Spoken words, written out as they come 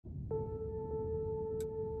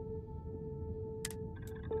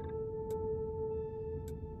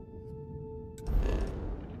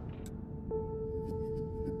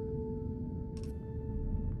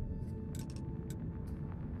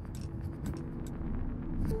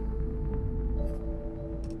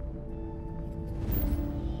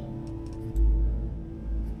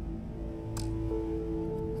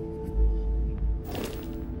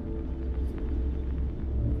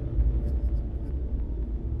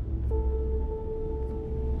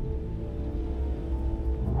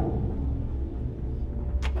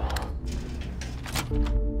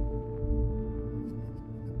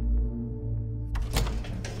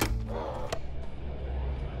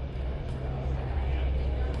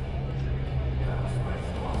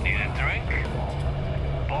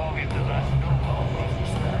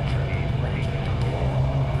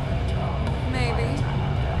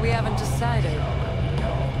haven't decided.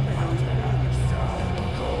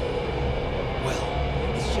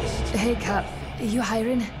 Well, it's just... Hey, Cap. You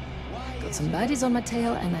hiring? Got some baddies on my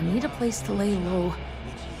tail, and I need a place to lay low.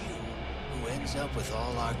 It's you who ends up with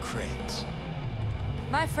all our creds.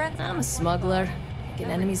 My friend... I'm a smuggler.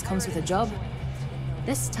 Making enemies comes with a job.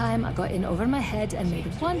 This time, I got in over my head and made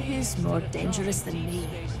one who's more dangerous than me.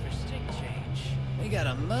 We got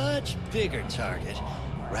a much bigger target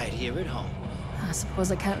right here at home. I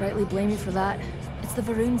suppose I can't rightly blame you for that. It's the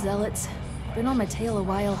Varun Zealots. Been on my tail a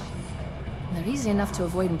while. They're easy enough to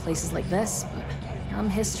avoid in places like this, but I'm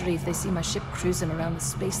history if they see my ship cruising around the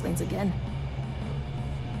space lanes again.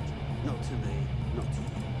 Not to me, not to you.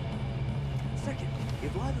 Second,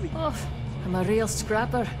 if either of you... Oh, I'm a real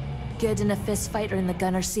scrapper. Good in a fist fighter in the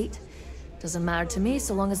gunner seat. Doesn't matter to me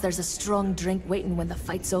so long as there's a strong drink waiting when the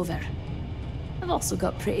fight's over. I've also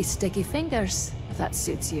got pretty sticky fingers, if that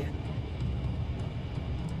suits you.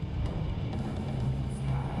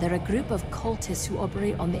 They're a group of cultists who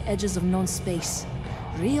operate on the edges of known space.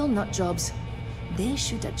 Real nutjobs. They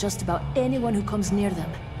shoot at just about anyone who comes near them.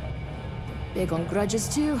 They're big on grudges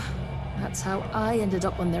too. That's how I ended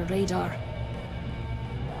up on their radar.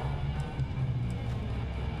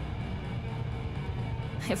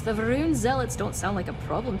 If the Varun Zealots don't sound like a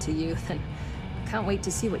problem to you, then I can't wait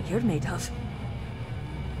to see what you're made of.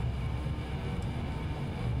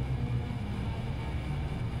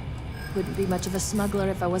 Wouldn't be much of a smuggler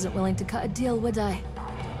if I wasn't willing to cut a deal, would I?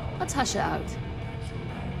 Let's hash it out.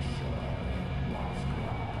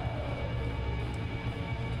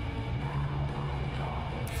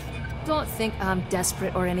 Don't think I'm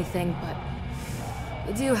desperate or anything, but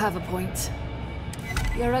you do have a point.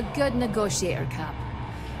 You're a good negotiator, Cap.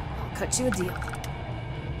 I'll cut you a deal.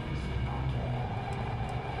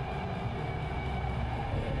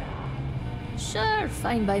 Sure,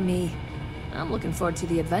 fine by me. I'm looking forward to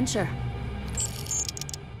the adventure.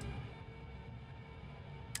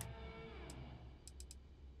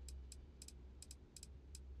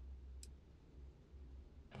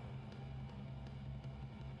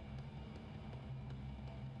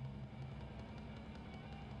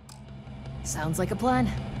 Sounds like a plan.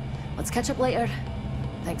 Let's catch up later.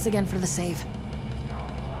 Thanks again for the save.